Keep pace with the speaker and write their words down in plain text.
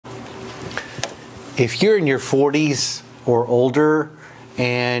If you're in your 40s or older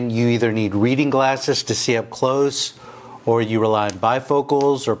and you either need reading glasses to see up close, or you rely on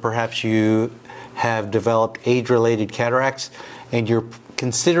bifocals, or perhaps you have developed age-related cataracts and you're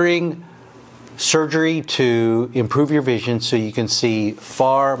considering surgery to improve your vision so you can see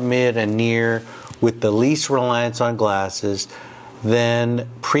far, mid, and near with the least reliance on glasses, then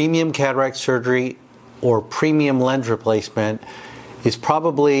premium cataract surgery or premium lens replacement is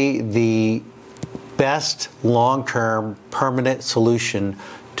probably the best long-term permanent solution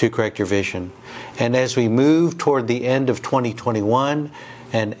to correct your vision. And as we move toward the end of 2021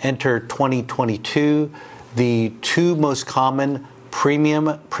 and enter 2022, the two most common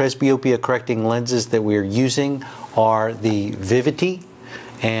premium presbyopia correcting lenses that we're using are the Vivity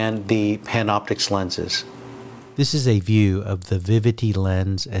and the Panoptix lenses. This is a view of the Vivity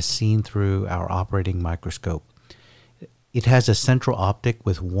lens as seen through our operating microscope. It has a central optic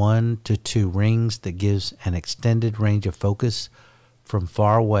with 1 to 2 rings that gives an extended range of focus from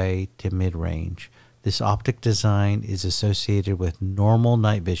far away to mid-range. This optic design is associated with normal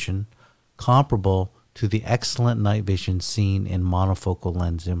night vision, comparable to the excellent night vision seen in monofocal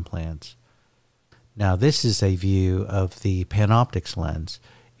lens implants. Now this is a view of the Panoptix lens.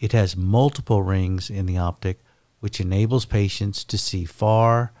 It has multiple rings in the optic, which enables patients to see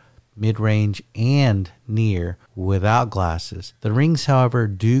far, mid-range, and near without glasses. The rings, however,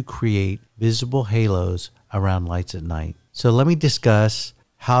 do create visible halos around lights at night. So let me discuss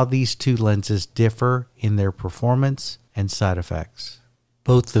how these two lenses differ in their performance and side effects.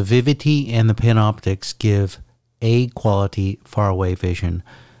 Both the Vivity and the Panoptix give A quality far away vision,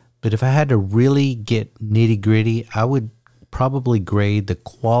 but if I had to really get nitty-gritty, I would probably grade the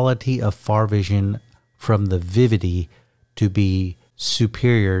quality of far vision from the Vivity to be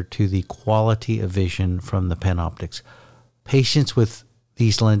superior to the quality of vision from the Panoptix. Patients with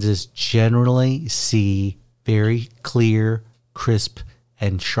these lenses generally see very clear, crisp,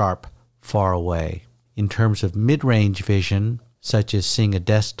 and sharp far away. In terms of mid-range vision, such as seeing a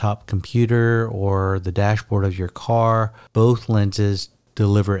desktop computer or the dashboard of your car, both lenses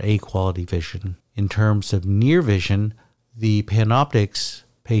deliver A-quality vision. In terms of near vision, the Panoptix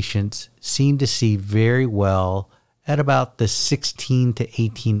patients seem to see very well at about the 16 to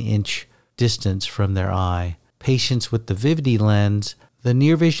 18 inch distance from their eye. Patients with the Vivity lens, the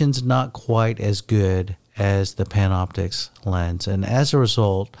near vision's not quite as good as the Panoptix lens, and as a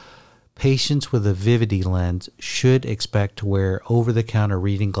result, patients with a Vivity lens should expect to wear over-the-counter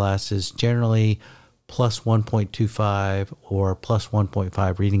reading glasses, generally plus 1.25 or plus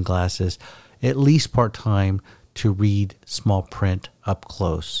 1.5 reading glasses, at least part-time, to read small print up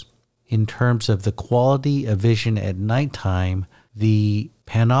close. In terms of the quality of vision at nighttime, the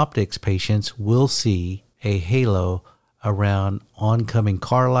Panoptix patients will see a halo around oncoming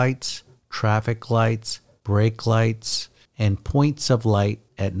car lights, traffic lights, brake lights, and points of light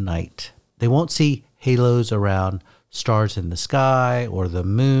at night. They won't see halos around stars in the sky or the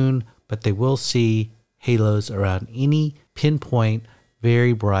moon, but they will see halos around any pinpoint,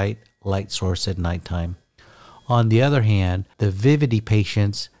 very bright light source at nighttime. On the other hand, the Vivity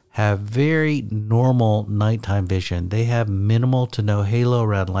patients have very normal nighttime vision. They have minimal to no halo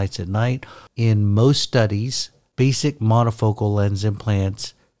around lights at night. In most studies, basic monofocal lens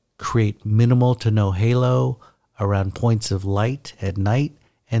implants create minimal to no halo around points of light at night,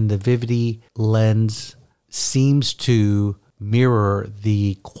 and the Vivity lens seems to mirror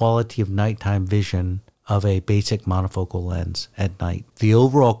the quality of nighttime vision of a basic monofocal lens at night. The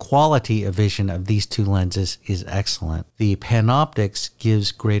overall quality of vision of these two lenses is excellent. The Panoptix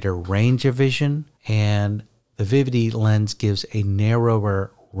gives greater range of vision, and the Vivity lens gives a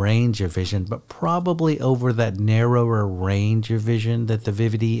narrower range of vision, but probably over that narrower range of vision that the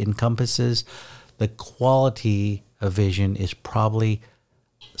Vivity encompasses, the quality of vision is probably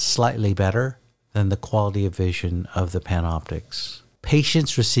slightly better than the quality of vision of the Panoptix.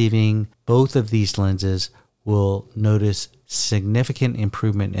 Patients receiving both of these lenses will notice significant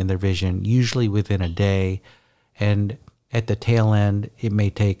improvement in their vision, usually within a day, and at the tail end, it may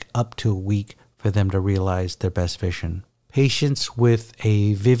take up to a week for them to realize their best vision. Patients with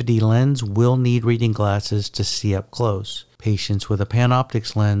a Vivity lens will need reading glasses to see up close. Patients with a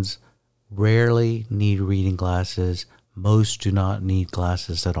Panoptix lens rarely need reading glasses. Most do not need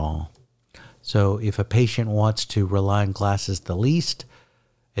glasses at all. So if a patient wants to rely on glasses the least,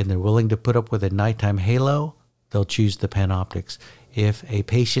 and they're willing to put up with a nighttime halo, they'll choose the Panoptix. If a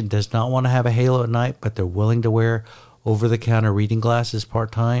patient does not want to have a halo at night, but they're willing to wear over-the-counter reading glasses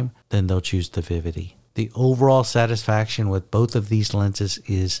part-time, then they'll choose the Vivity. The overall satisfaction with both of these lenses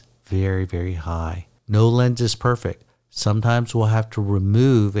is very, very high. No lens is perfect. Sometimes we'll have to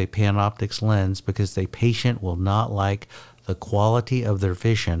remove a Panoptix lens because the patient will not like the quality of their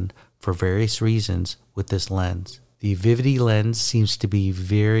vision for various reasons with this lens. The Vivity lens seems to be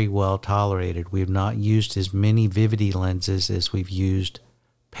very well tolerated. We have not used as many Vivity lenses as we've used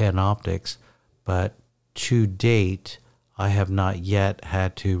Panoptix, but to date, I have not yet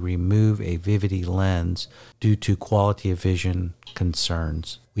had to remove a Vivity lens due to quality of vision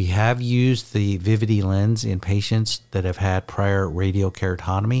concerns. We have used the Vivity lens in patients that have had prior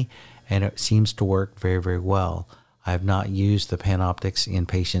radiokeratotomy, and it seems to work very, very well. I have not used the Panoptix in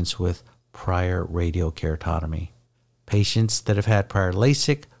patients with prior radiokeratotomy. Patients that have had prior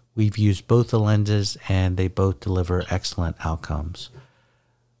LASIK, we've used both the lenses and they both deliver excellent outcomes.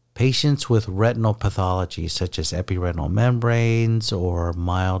 Patients with retinal pathology such as epiretinal membranes or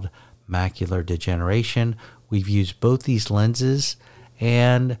mild macular degeneration, we've used both these lenses,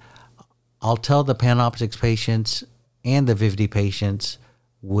 and I'll tell the Panoptix patients and the Vivity patients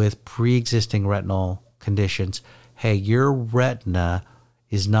with pre-existing retinal conditions, hey, your retina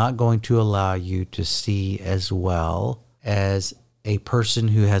is not going to allow you to see as well as a person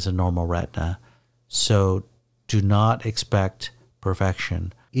who has a normal retina. So do not expect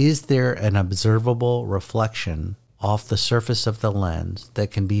perfection. Is there an observable reflection off the surface of the lens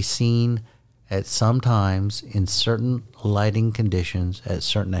that can be seen at some times in certain lighting conditions at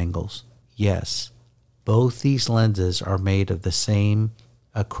certain angles? Yes. Both these lenses are made of the same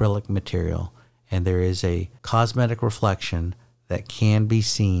acrylic material, and there is a cosmetic reflection that can be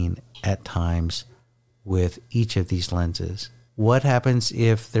seen at times with each of these lenses. What happens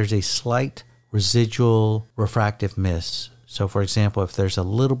if there's a slight residual refractive miss? So for example, if there's a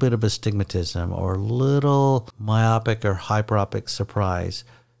little bit of astigmatism or a little myopic or hyperopic surprise,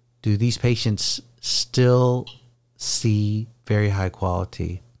 do these patients still see very high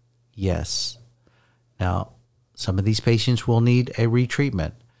quality? Yes. Now, some of these patients will need a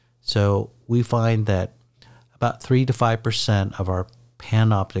retreatment. So we find that about 3 to 5% of our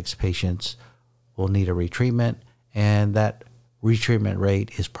Panoptix patients will need a retreatment, and that retreatment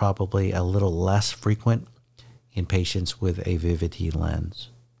rate is probably a little less frequent in patients with a Vivity lens.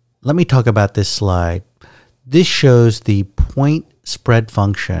 Let me talk about this slide. This shows the point spread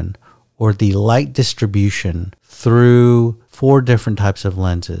function or the light distribution through 4 different types of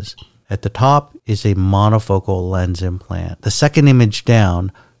lenses. At the top is a monofocal lens implant. The second image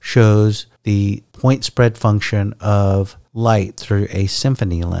down shows the point spread function of light through a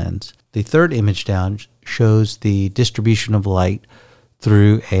symphony lens. The third image down shows the distribution of light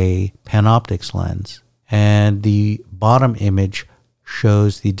through a Panoptix lens. And the bottom image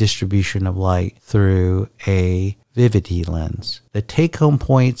shows the distribution of light through a Vivity lens. The take-home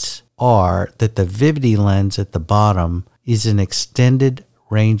points are that the Vivity lens at the bottom is an extended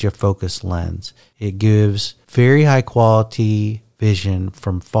range of focus lens. It gives very high quality vision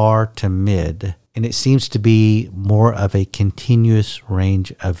from far to mid, and it seems to be more of a continuous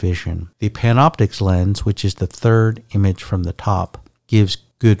range of vision. The Panoptix lens, which is the third image from the top, gives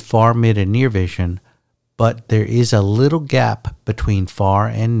good far, mid, and near vision, but there is a little gap between far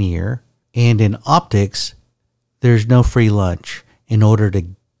and near, and in optics, there's no free lunch. In order to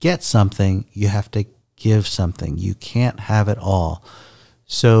get something, you have to give something. You can't have it all.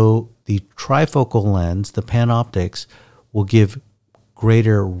 So the trifocal lens, the Panoptix, will give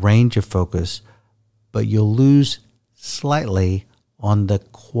greater range of focus, but you'll lose slightly on the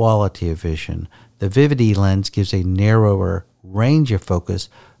quality of vision. The Vivity lens gives a narrower range of focus,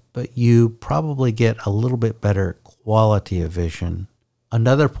 but you probably get a little bit better quality of vision.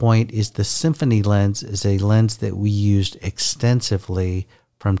 Another point is the Symphony lens is a lens that we used extensively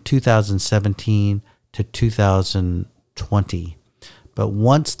from 2017 to 2020. But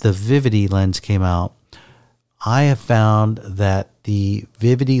once the Vivity lens came out, I have found that the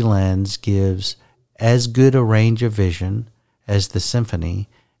Vivity lens gives as good a range of vision as the Symphony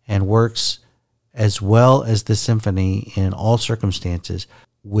and works as well as the Symphony in all circumstances,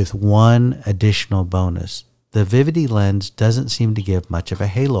 with one additional bonus. The Vivity lens doesn't seem to give much of a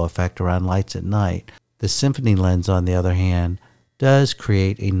halo effect around lights at night. The Symphony lens, on the other hand, does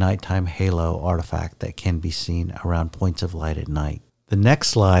create a nighttime halo artifact that can be seen around points of light at night. The next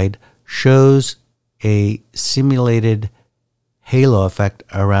slide shows a simulated halo effect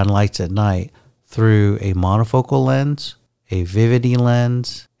around lights at night through a monofocal lens, a Vivity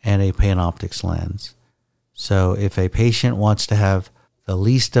lens, and a Panoptix lens. So if a patient wants to have the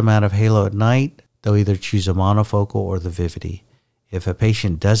least amount of halo at night, they'll either choose a monofocal or the Vivity. If a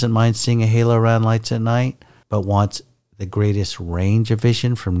patient doesn't mind seeing a halo around lights at night, but wants the greatest range of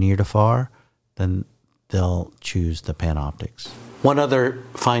vision from near to far, then they'll choose the Panoptix. One other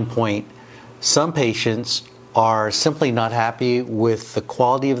fine point, some patients are simply not happy with the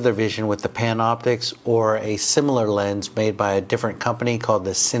quality of their vision with the Panoptix or a similar lens made by a different company called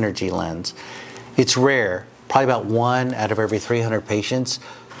the Synergy lens. It's rare, probably about 1 out of every 300 patients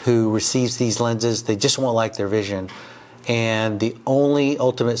who receives these lenses. They just won't like their vision. And the only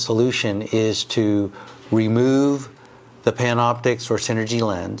ultimate solution is to remove the Panoptix or Synergy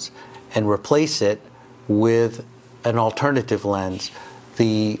lens and replace it with an alternative lens.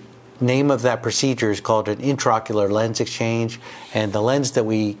 The name of that procedure is called an intraocular lens exchange, and the lens that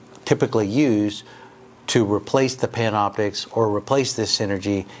we typically use to replace the Panoptix or replace this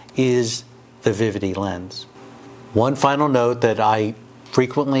Synergy is the Vivity lens. One final note that I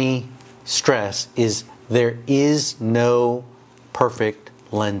frequently stress is there is no perfect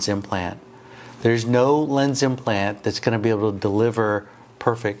lens implant. There's no lens implant that's going to be able to deliver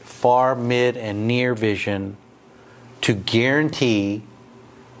perfect far, mid, and near vision to guarantee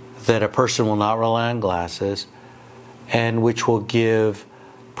that a person will not rely on glasses, and which will give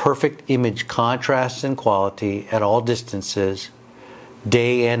perfect image contrast and quality at all distances,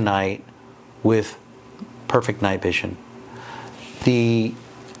 day and night, with perfect night vision. The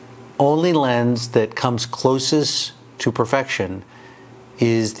only lens that comes closest to perfection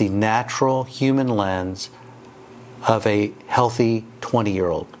is the natural human lens of a healthy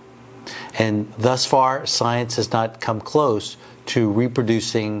 20-year-old. And thus far, science has not come close to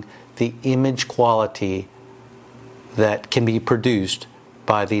reproducing the image quality that can be produced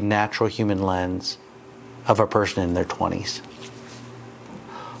by the natural human lens of a person in their 20s.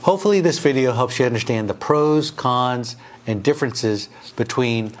 Hopefully this video helps you understand the pros, cons, and differences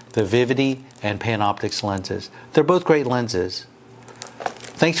between the Vivity and Panoptix lenses. They're both great lenses.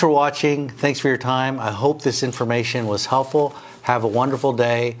 Thanks for watching. Thanks for your time. I hope this information was helpful. Have a wonderful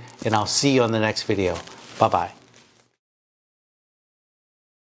day, and I'll see you on the next video. Bye-bye.